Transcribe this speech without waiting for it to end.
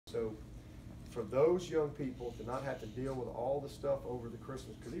So for those young people to not have to deal with all the stuff over the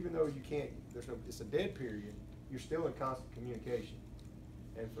Christmas, because even though you can't, it's a dead period, you're still in constant communication.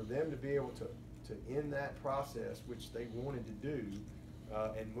 And for them to be able to end that process, which they wanted to do,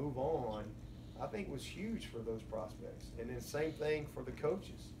 and move on, I think was huge for those prospects. And then same thing for the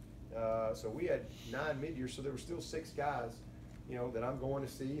coaches. So we had 9 mid-years, so there were still 6 guys, you know, that I'm going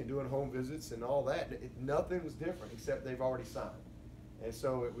to see and doing home visits and all that. Nothing was different except they've already signed. And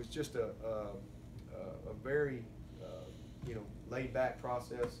so it was just a very, you know, laid-back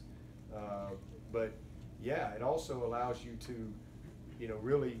process. But yeah, it also allows you to, you know,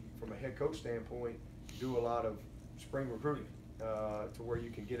 really from a head coach standpoint, do a lot of spring recruiting to where you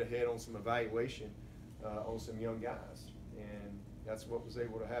can get ahead on some evaluation on some young guys. And that's what was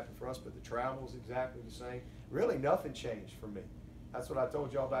able to happen for us. But the travel is exactly the same. Really nothing changed for me. That's what I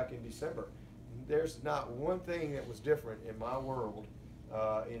told y'all back in December. There's not one thing that was different in my world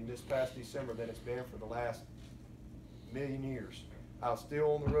in this past December than it's been for the last million years. I was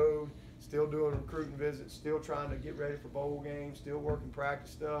still on the road, still doing recruiting visits, still trying to get ready for bowl games, still working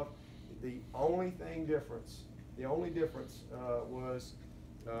practice stuff. The only difference was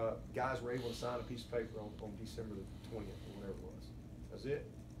guys were able to sign a piece of paper on December the 20th or whatever it was. That's it.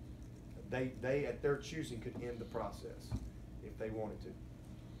 They at their choosing could end the process if they wanted to.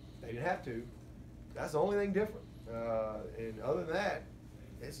 They didn't have to. That's the only thing different. And other than that,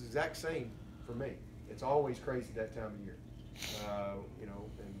 it's the exact same for me. It's always crazy that time of year. You know,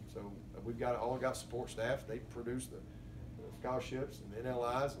 and so we've got support staff. They produce the scholarships and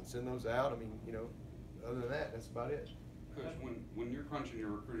NLIs and send those out. I mean, you know, other than that, that's about it. Coach, when you're crunching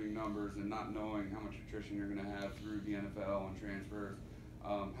your recruiting numbers and not knowing how much attrition you're going to have through the NFL and transfers,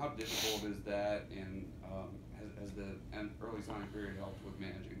 how difficult is that, and has the early signing period helped with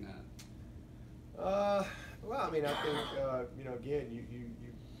managing that? Well, I mean, I think you know, again,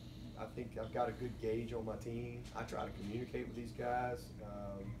 I think I've got a good gauge on my team. I try to communicate with these guys.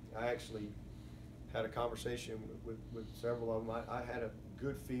 I actually had a conversation with several of them. I had a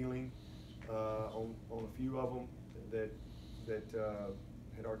good feeling on a few of them that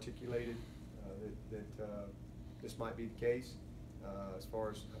had articulated that this might be the case. As far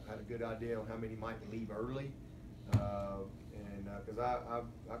as I had a good idea on how many might leave early, and because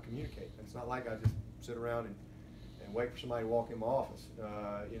I communicate. It's not like I just sit around and wait for somebody to walk in my office.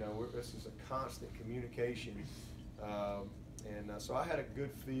 You know, this is a constant communication, and so I had a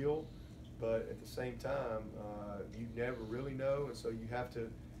good feel, but at the same time, you never really know, and so you have to.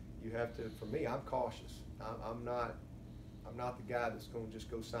 For me, I'm cautious. I'm not the guy that's going to just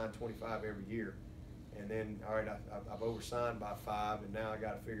go sign 25 every year, and then all right, I've oversigned by 5, and now I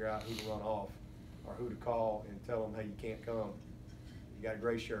got to figure out who to run off, or who to call and tell them, hey, you can't come. You got a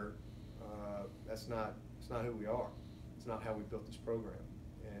gray shirt. It's not who we are. It's not how we built this program,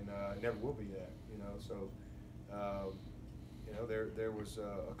 and it never will be that. You know, so you know, there was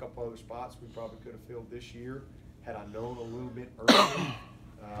a couple other spots we probably could have filled this year had I known a little bit earlier.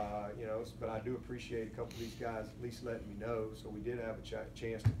 You know, but I do appreciate a couple of these guys at least letting me know. So we did have a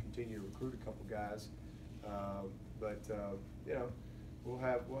chance to continue to recruit a couple guys, but you know, we'll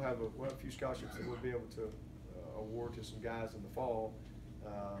have a few scholarships that we'll be able to award to some guys in the fall.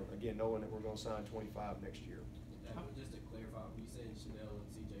 Again, knowing that we're going to sign 25 next year. Just to clarify, you said Chanel and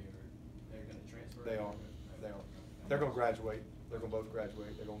CJ they're going to transfer? They are. They're going to graduate. They're going to both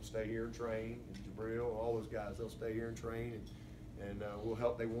graduate. They're going to stay here and train. And Jabril, all those guys, they'll stay here and train, and we'll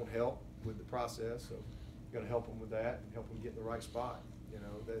help. They won't help with the process, so we're going to help them with that and help them get in the right spot. You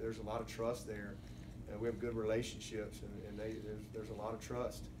know, there's a lot of trust there. We have good relationships, and there's a lot of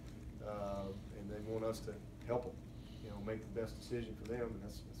trust, and they want us to help them. You know, make the best decision for them, and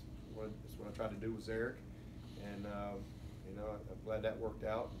that's what I tried to do with Zarek, and you know, I'm glad that worked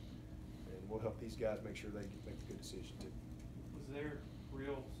out, and we'll help these guys make sure they make a good decision too. Was there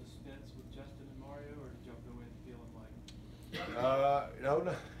real suspense with Justin and Mario, or did y'all go in feeling like?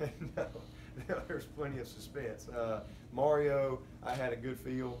 No, there's plenty of suspense. Mario, I had a good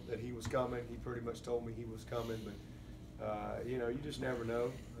feel that he was coming. He pretty much told me he was coming, but you know, you just never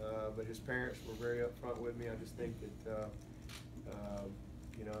know. But his parents were very upfront with me. I just think that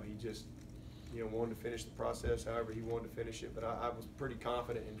you know, he just, you know, wanted to finish the process however he wanted to finish it. But I was pretty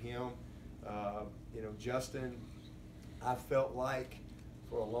confident in him. You know, Justin, I felt like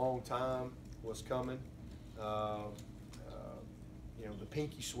for a long time was coming. You know, the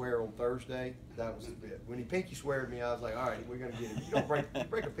pinky swear on Thursday, that was the bit. When he pinky sweared me, I was like, all right, we're going to get it. You don't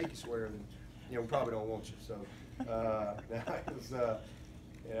break a pinky swear, then, you know, we probably don't want you. So, it was,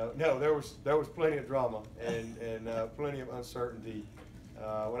 you know, no, there was plenty of drama and plenty of uncertainty.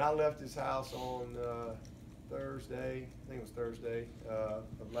 When I left his house on Thursday, I think it was Thursday,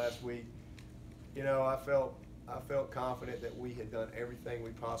 of last week, you know, I felt confident that we had done everything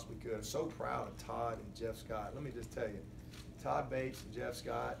we possibly could. I'm so proud of Todd and Jeff Scott. Let me just tell you, Todd Bates and Jeff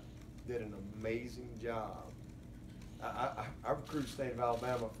Scott did an amazing job. I recruited the state of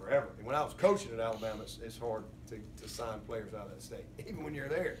Alabama forever. And when I was coaching at Alabama, it's hard to sign players out of that state, even when you're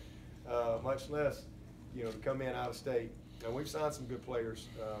there, much less, you know, to come in out of state. And we've signed some good players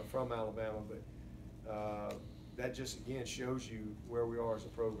from Alabama, but that just, again, shows you where we are as a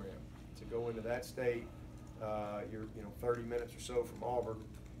program. To go into that state, you're, you know, 30 minutes or so from Auburn,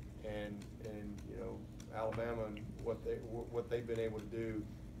 and you know, Alabama and what they've been able to do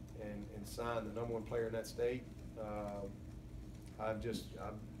and sign the #1 player in that state.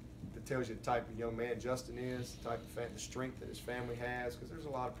 It tells you the type of young man Justin is, the type of the strength that his family has, because there's a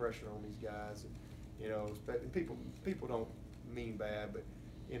lot of pressure on these guys. And, you know, people don't mean bad, but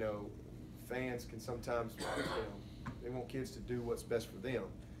you know, fans can sometimes, you know, they want kids to do what's best for them.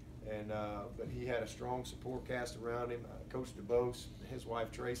 And but he had a strong support cast around him. Coach Dabo and his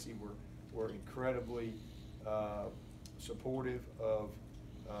wife Tracy were incredibly supportive of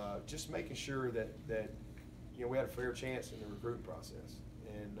just making sure that you know, we had a fair chance in the recruiting process.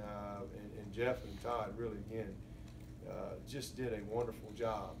 And Jeff and Todd really, again, just did a wonderful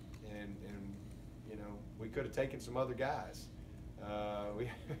job. And you know, we could have taken some other guys. We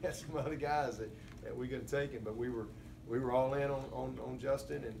had some other guys that we could have taken, but we were all in on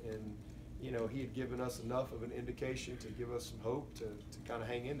Justin, and you know, he had given us enough of an indication to give us some hope to kind of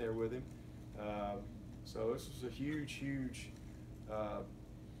hang in there with him. So this was a huge you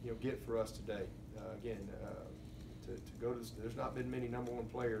know, get for us today. Again, to go to there's not been many #1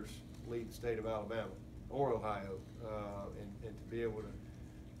 players lead the state of Alabama or Ohio, and to be able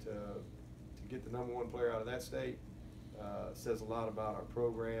to get the #1 player out of that state says a lot about our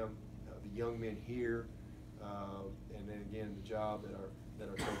program, the young men here, and then again the job that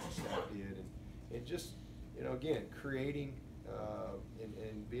our coaching staff did, and just, you know, again, creating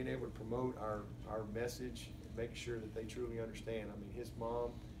and being able to promote our message, and making sure that they truly understand. I mean, his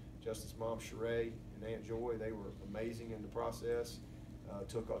mom, Justin's mom, Sheree, and Aunt Joy, they were amazing in the process.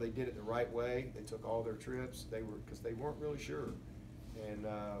 They did it the right way. They took all their trips. Because they weren't really sure, and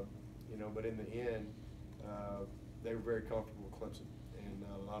you know, but in the end, they were very comfortable with Clemson, and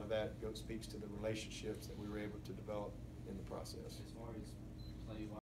a lot of that speaks to the relationships that we were able to develop in the process. As far as play